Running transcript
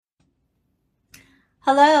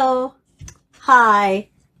Hello. Hi,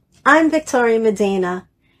 I'm Victoria Medina,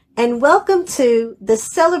 and welcome to the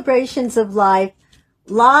Celebrations of Life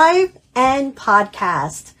live and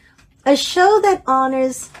podcast, a show that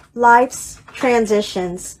honors life's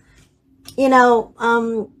transitions.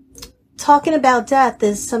 Talking about death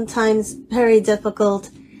is sometimes very difficult,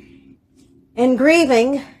 and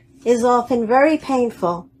grieving is often very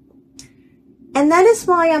painful. And that is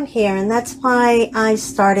why I'm here, and that's why I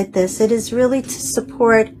started this. It is really to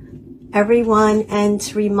support everyone and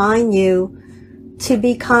to remind you to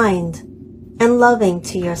be kind and loving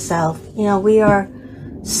to yourself. We are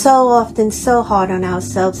so often so hard on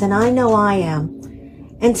ourselves, and I know I am.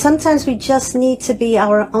 And sometimes we just need to be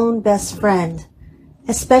our own best friend,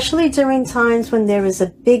 especially during times when there is a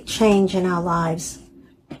big change in our lives.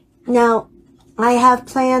 Now, I have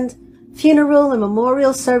planned funeral and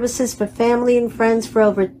memorial services for family and friends for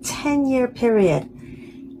over a 10-year period.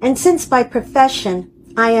 And since by profession,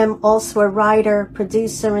 I am also a writer,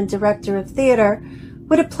 producer, and director of theater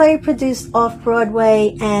with a play produced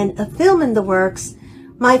off-Broadway and a film in the works,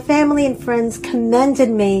 my family and friends commended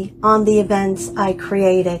me on the events I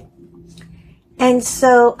created. And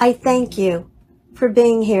so I thank you for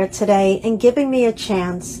being here today and giving me a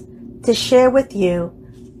chance to share with you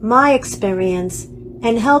my experience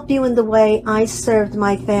and help you in the way I served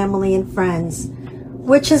my family and friends,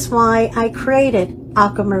 which is why I created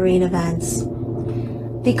Aquamarine Events.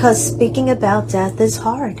 Because speaking about death is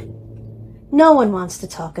hard. No one wants to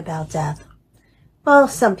talk about death. Well,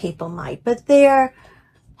 some people might, but there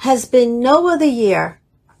has been no other year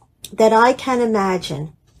that I can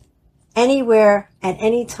imagine, anywhere, at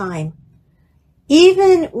any time.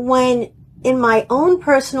 Even when in my own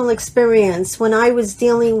personal experience, when I was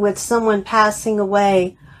dealing with someone passing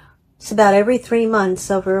away, it's about every 3 months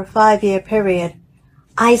over a 5-year period,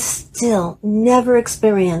 I still never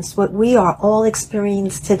experienced what we are all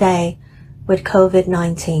experiencing today with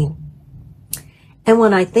COVID-19. And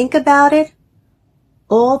when I think about it,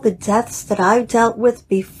 all the deaths that I've dealt with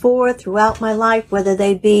before throughout my life, whether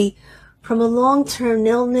they be from a long-term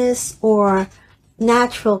illness or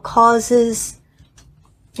natural causes,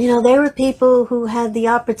 there were people who had the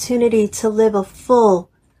opportunity to live a full,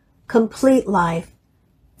 complete life,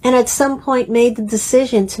 and at some point made the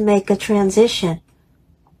decision to make a transition.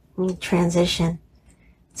 Transition.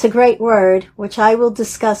 It's a great word, which I will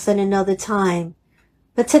discuss at another time.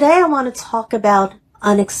 But today I want to talk about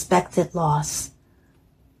unexpected loss.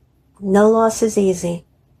 No loss is easy.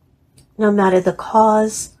 No matter the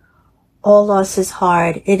cause, all loss is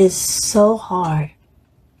hard. It is so hard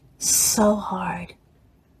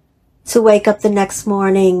to wake up the next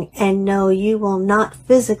morning and know you will not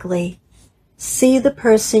physically see the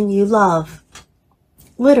person you love,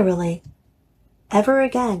 literally, ever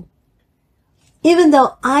again. Even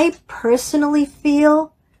though I personally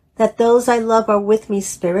feel that those I love are with me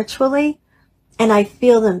spiritually, and I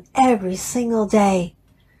feel them every single day.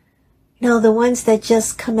 The ones that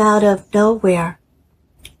just come out of nowhere,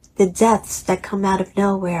 the deaths that come out of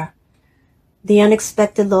nowhere, the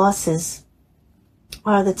unexpected losses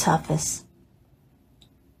are the toughest.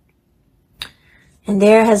 And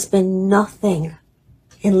there has been nothing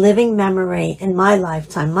in living memory, in my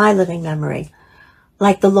lifetime, my living memory,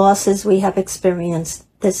 like the losses we have experienced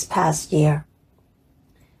this past year.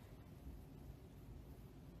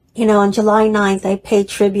 On July 9th, I paid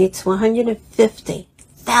tribute to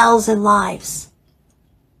 150,000 lives.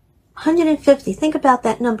 150, think about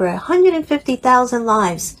that number, 150,000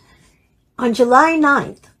 lives. On July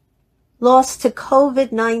 9th, lost to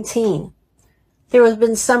COVID-19. There have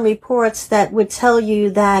been some reports that would tell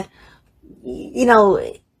you that,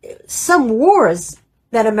 some wars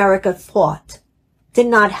that America fought did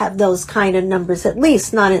not have those kind of numbers, at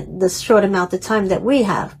least not in the short amount of time that we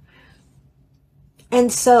have.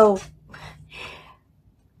 And so,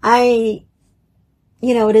 it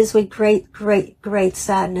is with great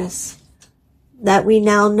sadness that we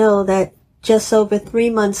now know that just over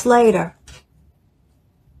 3 months later,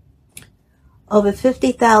 over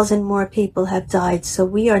 50,000 more people have died, so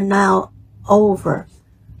we are now over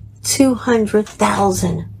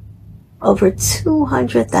 200,000. Over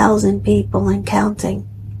 200,000 people and counting.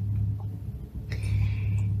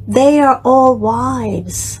 They are all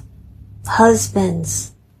wives,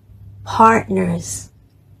 husbands, partners,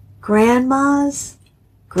 grandmas,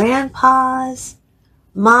 grandpas,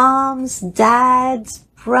 moms, dads,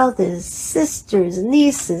 brothers, sisters,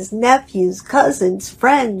 nieces, nephews, cousins,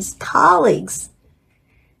 friends, colleagues.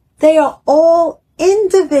 They are all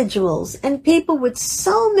individuals and people with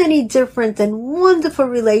so many different and wonderful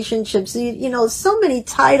relationships, so many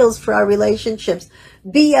titles for our relationships,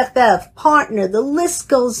 BFF, partner, the list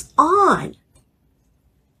goes on.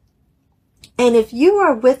 And if you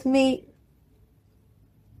are with me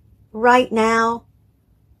right now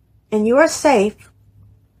and you are safe,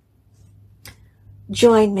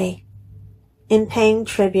 join me in paying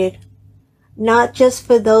tribute, not just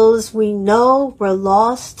for those we know were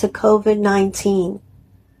lost to COVID-19,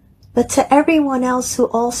 but to everyone else who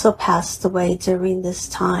also passed away during this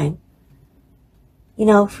time. You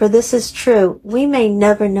know, for this is true, we may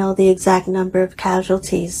never know the exact number of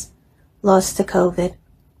casualties lost to COVID,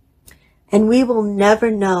 and we will never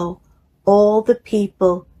know all the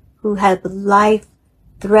people who had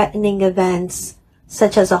life-threatening events,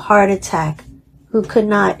 such as a heart attack, who could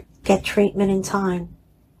not get treatment in time.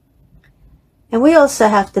 And we also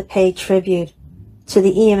have to pay tribute to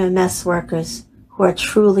the EMS workers who are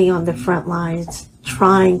truly on the front lines,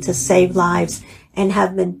 trying to save lives and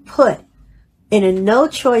have been put in a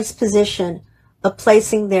no-choice position of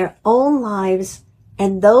placing their own lives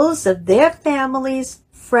and those of their families,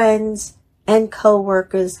 friends, and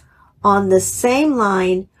co-workers on the same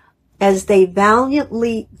line as they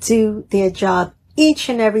valiantly do their job each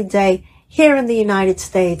and every day here in the United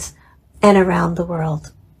States and around the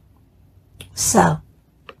world. So,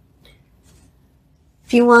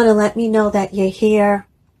 if you want to let me know that you're here,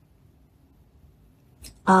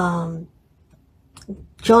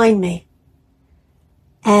 join me.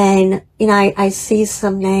 And, you know, I see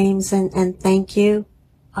some names and thank you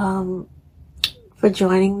for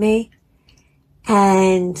joining me.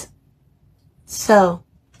 And so,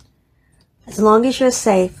 as long as you're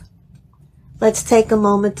safe, let's take a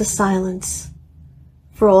moment of silence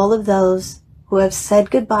for all of those who have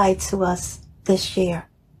said goodbye to us this year.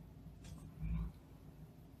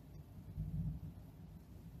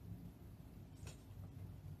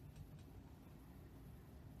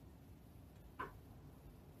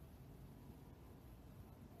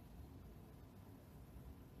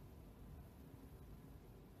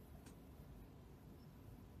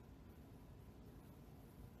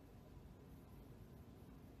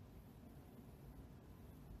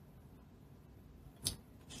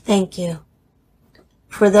 Thank you.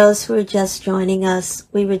 For those who are just joining us,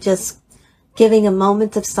 we were just giving a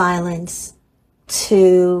moment of silence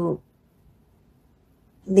to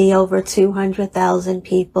the over 200,000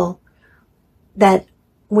 people that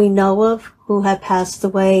we know of who have passed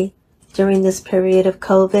away during this period of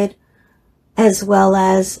COVID, as well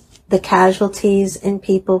as the casualties and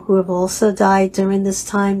people who have also died during this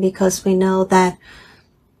time, because we know that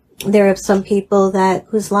there are some people that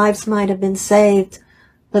whose lives might have been saved,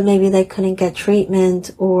 but maybe they couldn't get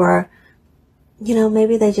treatment, or, you know,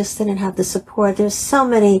 maybe they just didn't have the support. There's so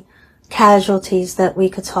many casualties that we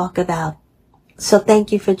could talk about. So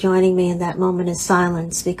thank you for joining me in that moment of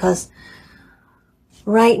silence, because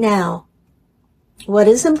right now, what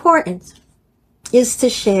is important is to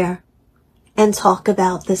share and talk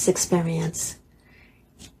about this experience.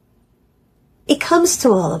 It comes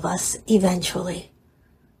to all of us eventually.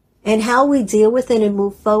 And how we deal with it and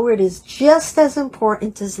move forward is just as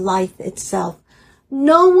important as life itself.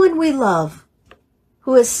 No one we love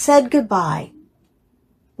who has said goodbye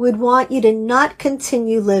would want you to not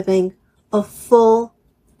continue living a full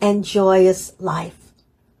and joyous life.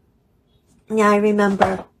 Yeah, I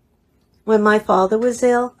remember when my father was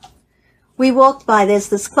ill, we walked by, there's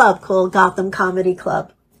this club called Gotham Comedy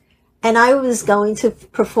Club. And I was going to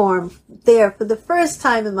perform there for the first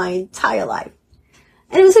time in my entire life.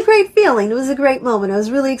 And it was a great feeling. It was a great moment. I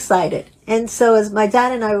was really excited. And so as my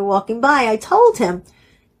dad and I were walking by, I told him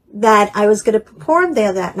that I was going to perform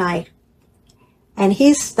there that night. And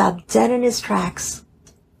he stopped dead in his tracks.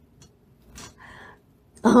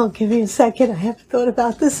 Oh, give me a second. I haven't thought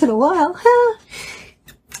about this in a while.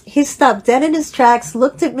 He stopped dead in his tracks,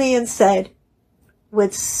 looked at me and said,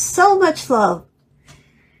 with so much love,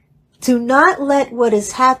 "Do not let what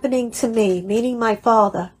is happening to me," meaning my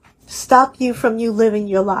father, "stop you from you living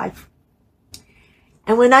your life."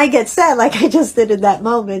 And when I get sad, like I just did in that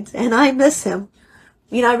moment, and I miss him,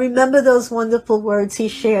 you know, I remember those wonderful words he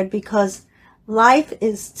shared, because life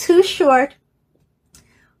is too short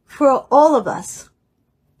for all of us.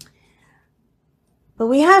 But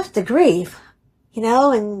we have to grieve, you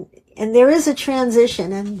know, and there is a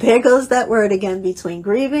transition, and there goes that word again, between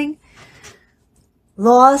grieving,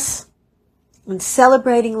 loss, and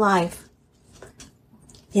celebrating life.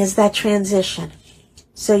 Is that transition.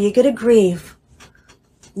 So you're going to grieve.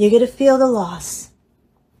 You're going to feel the loss.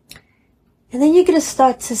 And then you're going to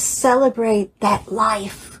start to celebrate that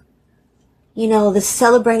life. You know,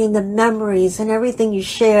 celebrating the memories and everything you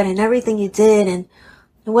shared and everything you did and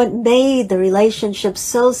what made the relationship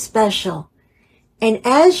so special. And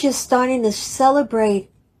as you're starting to celebrate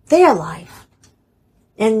their life,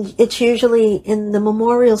 And it's usually in the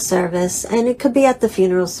memorial service, and it could be at the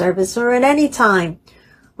funeral service or at any time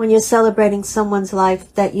when you're celebrating someone's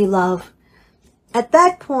life that you love. At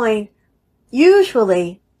that point,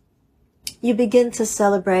 usually you begin to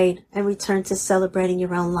celebrate and return to celebrating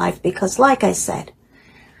your own life, because like I said,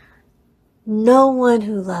 no one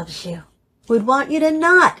who loves you would want you to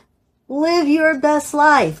not live your best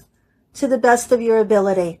life to the best of your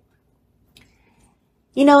ability.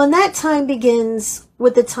 You know, and that time begins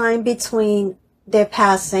with the time between their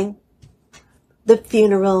passing, the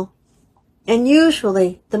funeral, and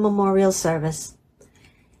usually the memorial service.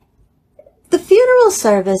 The funeral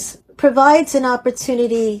service provides an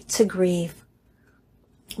opportunity to grieve.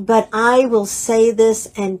 But I will say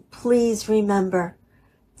this, and please remember,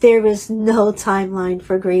 there is no timeline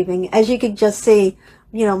for grieving. As you can just see,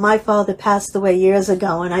 you know, my father passed away years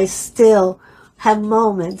ago, and I still have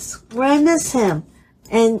moments where I miss him.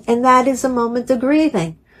 And that is a moment of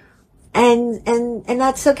grieving. And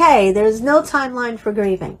that's okay. There's no timeline for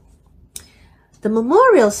grieving. The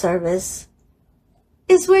memorial service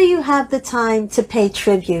is where you have the time to pay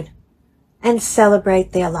tribute and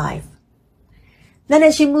celebrate their life. Then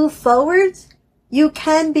as you move forward, you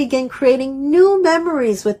can begin creating new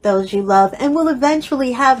memories with those you love, and will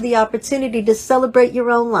eventually have the opportunity to celebrate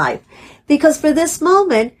your own life. Because for this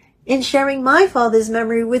moment, in sharing my father's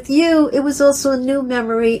memory with you, it was also a new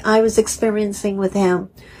memory I was experiencing with him,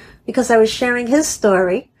 because I was sharing his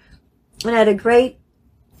story, and I had a great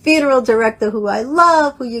funeral director who I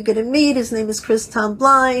love, who you're going to meet. His name is Chris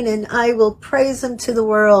Tomblind, and I will praise him to the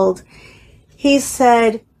world. He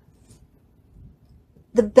said,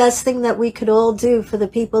 the best thing that we could all do for the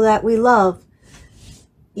people that we love,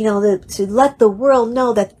 you know, to let the world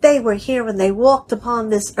know that they were here and they walked upon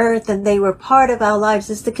this earth and they were part of our lives,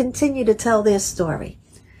 is to continue to tell their story.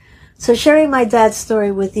 So sharing my dad's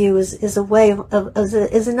story with you is a way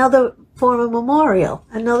is another form of memorial,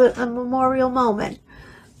 a memorial moment.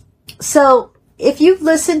 So if you've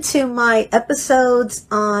listened to my episodes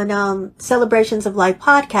on Celebrations of Life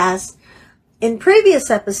podcast, in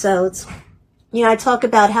previous episodes, you know, I talk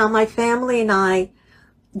about how my family and I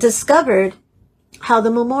discovered how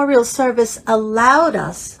the memorial service allowed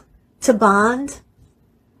us to bond,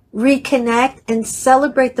 reconnect, and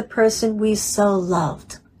celebrate the person we so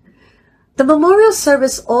loved. The memorial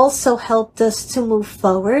service also helped us to move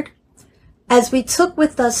forward as we took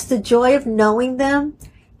with us the joy of knowing them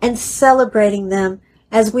and celebrating them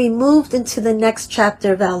as we moved into the next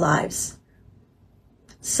chapter of our lives.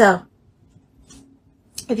 So,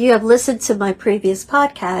 if you have listened to my previous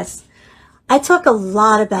podcast, I talk a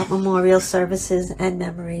lot about memorial services and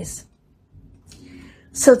memories.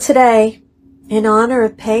 So today, in honor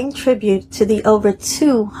of paying tribute to the over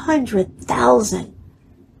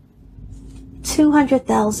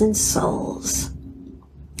 200,000 souls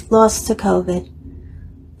lost to COVID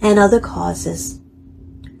and other causes,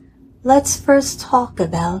 let's first talk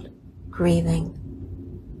about grieving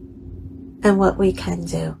and what we can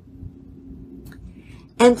do.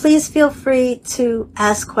 And please feel free to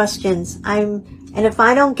ask questions. And if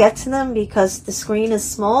I don't get to them because the screen is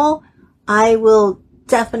small, I will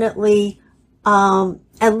definitely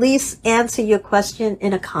at least answer your question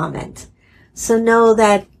in a comment. So know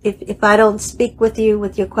that if I don't speak with you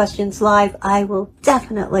with your questions live, I will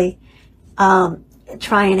definitely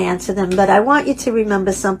try and answer them. But I want you to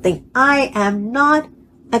remember something. I am not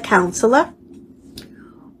a counselor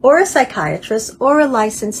or a psychiatrist or a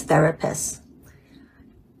licensed therapist.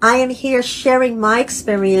 I am here sharing my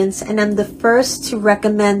experience, and I'm the first to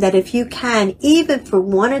recommend that if you can, even for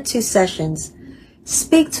 1 or 2 sessions,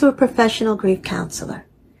 speak to a professional grief counselor.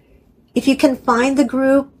 If you can find the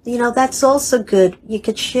group, you know, that's also good. You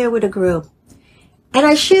could share with a group. And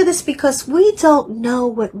I share this because we don't know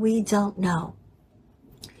what we don't know.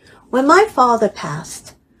 When my father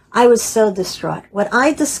passed, I was so distraught. What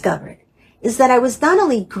I discovered is that I was not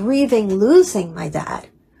only grieving losing my dad,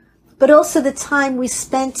 but also the time we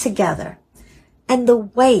spent together and the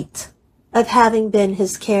weight of having been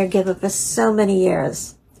his caregiver for so many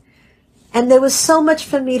years. And there was so much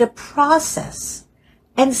for me to process,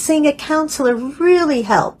 and seeing a counselor really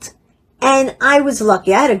helped. And I was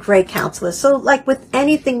lucky. I had a great counselor. So like with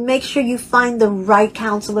anything, make sure you find the right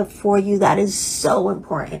counselor for you. That is so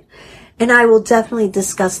important. And I will definitely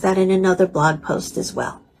discuss that in another blog post as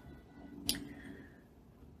well.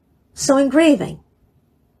 So in grieving,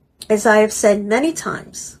 as I have said many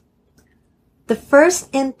times, the first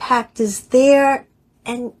impact is there,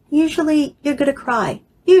 and usually you're going to cry.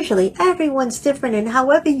 Usually everyone's different, and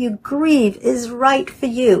however you grieve is right for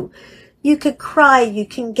you. You could cry, you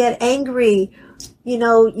can get angry, you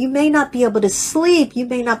know, you may not be able to sleep, you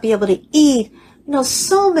may not be able to eat,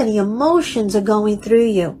 so many emotions are going through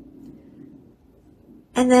you.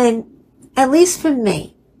 And then, at least for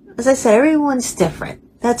me, as I said, everyone's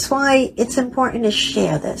different. That's why it's important to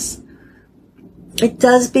share this. It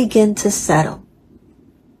does begin to settle.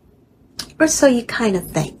 Or so you kind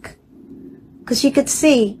of think. Because you could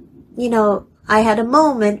see, I had a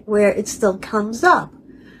moment where it still comes up.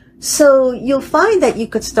 So you'll find that you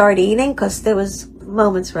could start eating, because there was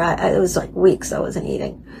moments where it was like weeks I wasn't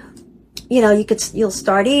eating. You'll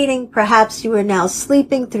start eating. Perhaps you are now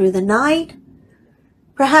sleeping through the night.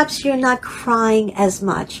 Perhaps you're not crying as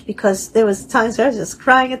much, because there was times where I was just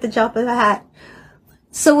crying at the drop of a hat.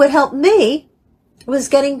 So what helped me was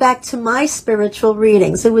getting back to my spiritual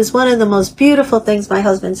readings. It was one of the most beautiful things my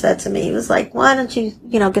husband said to me. He was like, why don't you,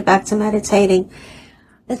 get back to meditating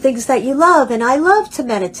and things that you love? And I love to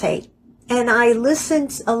meditate. And I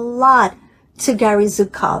listened a lot to Gary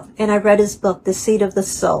Zukov, and I read his book, The Seat of the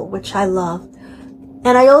Soul, which I love.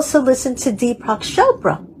 And I also listened to Deepak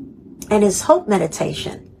Chopra and his Hope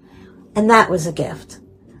meditation. And that was a gift.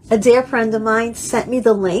 A dear friend of mine sent me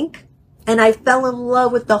the link, and I fell in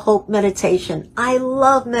love with the Hope meditation. I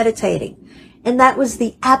love meditating. And that was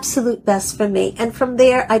the absolute best for me. And from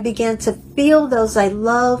there, I began to feel those I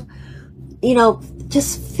love,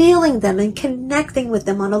 just feeling them and connecting with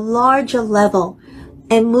them on a larger level,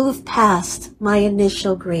 and move past my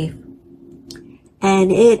initial grief.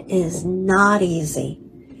 And it is not easy.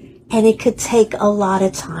 And it could take a lot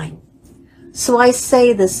of time. So I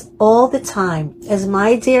say this all the time as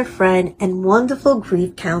my dear friend and wonderful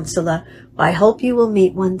grief counselor, who I hope you will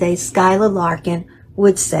meet one day, Skylar Larkin,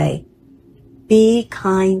 would say, be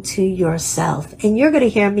kind to yourself. And you're going to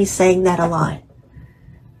hear me saying that a lot.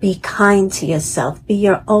 Be kind to yourself. Be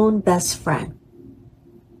your own best friend.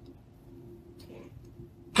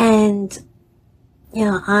 And,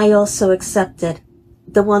 I also accepted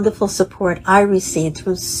the wonderful support I received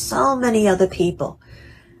from so many other people.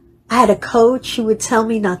 I had a coach who would tell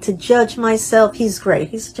me not to judge myself. He's great.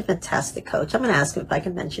 He's such a fantastic coach. I'm going to ask him if I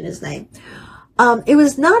can mention his name. It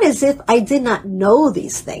was not as if I did not know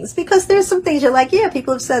these things, because there's some things you're like, yeah,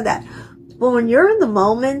 people have said that. But when you're in the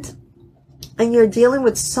moment and you're dealing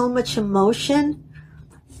with so much emotion,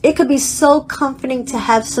 it could be so comforting to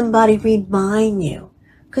have somebody remind you,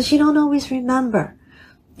 because you don't always remember.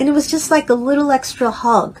 And it was just like a little extra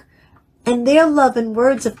hug. And their love and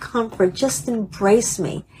words of comfort just embraced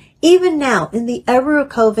me. Even now, in the era of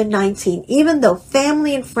COVID-19, even though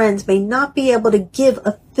family and friends may not be able to give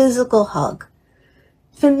a physical hug,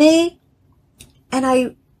 for me, and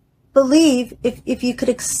I believe if you could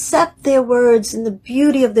accept their words and the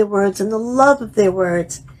beauty of their words and the love of their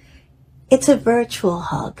words, it's a virtual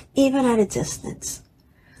hug, even at a distance.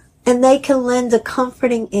 And they can lend a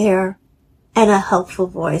comforting ear and a helpful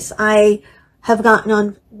voice. I have gotten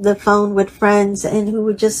on the phone with friends and who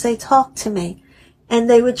would just say, talk to me. And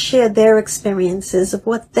they would share their experiences of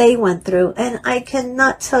what they went through. And I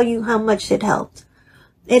cannot tell you how much it helped.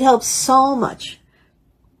 It helped so much.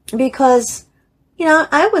 Because,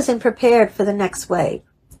 I wasn't prepared for the next wave.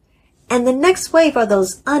 And the next wave are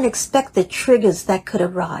those unexpected triggers that could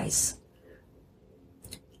arise.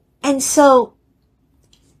 And so,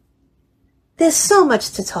 there's so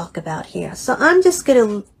much to talk about here. So I'm just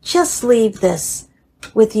going to leave this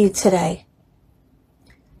with you today.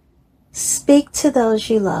 Speak to those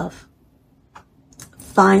you love.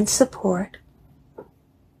 Find support.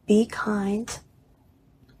 Be kind.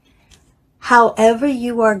 However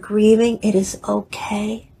you are grieving, it is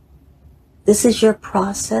okay. This is your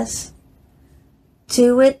process.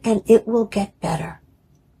 Do it and it will get better.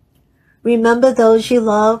 Remember those you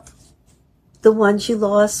love, the ones you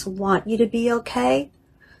lost, want you to be okay.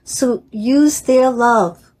 So use their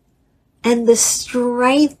love and the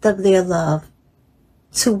strength of their love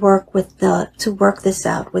to work this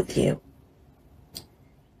out with you.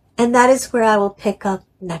 And that is where I will pick up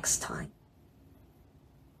next time.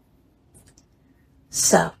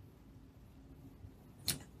 So,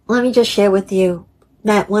 let me just share with you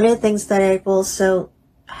that one of the things that I also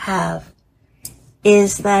have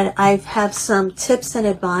is that I have some tips and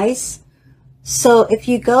advice. So if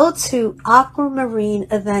you go to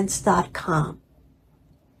aquamarineevents.com,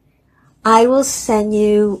 I will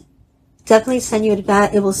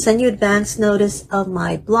it will send you advance notice of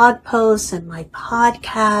my blog posts and my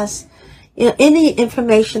podcasts, any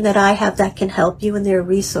information that I have that can help you, and there are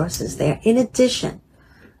resources there. In addition,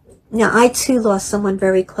 now I too lost someone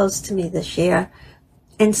very close to me this year,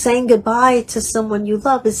 and saying goodbye to someone you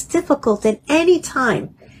love is difficult at any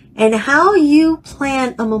time. And how you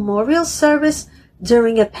plan a memorial service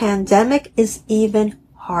during a pandemic is even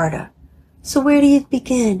harder. So where do you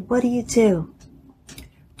begin? What do you do?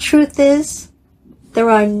 Truth is, there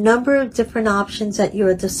are a number of different options at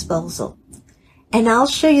your disposal. And I'll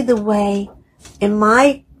show you the way in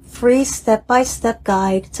my free step-by-step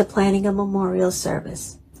guide to planning a memorial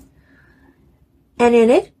service. And in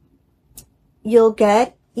it, you'll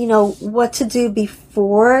get, what to do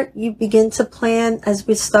before you begin to plan, as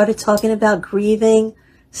we started talking about grieving,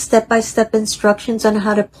 step-by-step instructions on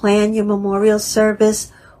how to plan your memorial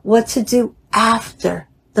service, what to do after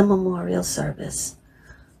the memorial service.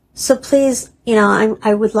 So please,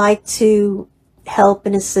 I would like to help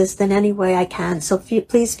and assist in any way I can. So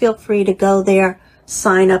please feel free to go there,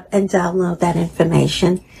 sign up, and download that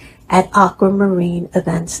information at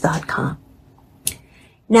aquamarineevents.com.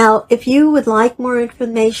 Now, if you would like more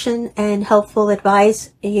information and helpful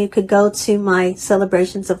advice, you could go to my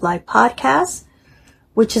Celebrations of Life podcast,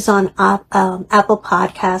 which is on Apple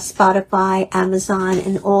Podcasts, Spotify, Amazon,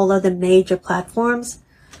 and all other major platforms.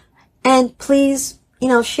 And please,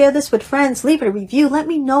 share this with friends. Leave a review. Let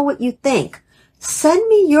me know what you think. Send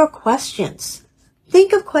me your questions.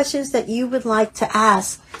 Think of questions that you would like to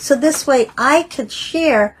ask. So this way I could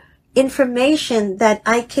share information that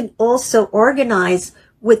I can also organize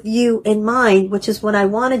with you in mind, which is what I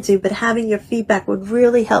want to do. But having your feedback would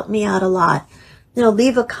really help me out a lot.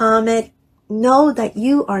 Leave a comment. Know that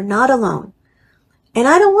you are not alone. And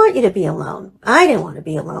I don't want you to be alone. I didn't want to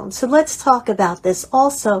be alone. So let's talk about this.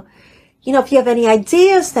 Also, if you have any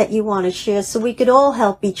ideas that you want to share so we could all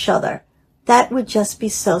help each other, that would just be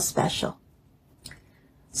so special.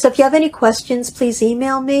 So if you have any questions, please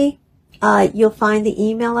email me. You'll find the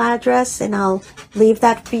email address, and I'll leave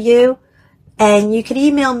that for you. And you can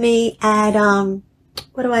email me at,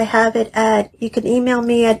 what do I have it at? You can email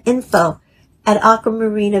me at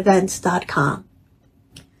info@aquamarineevents.com.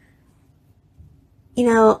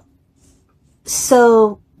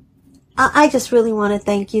 So I just really want to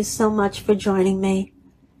thank you so much for joining me.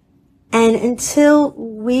 And until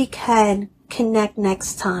we can connect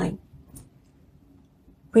next time,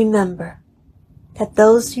 remember that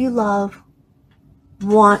those you love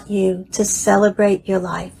want you to celebrate your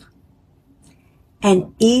life.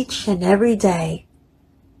 And each and every day,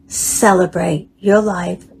 celebrate your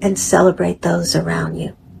life and celebrate those around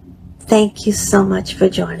you. Thank you so much for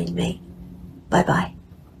joining me. Bye-bye.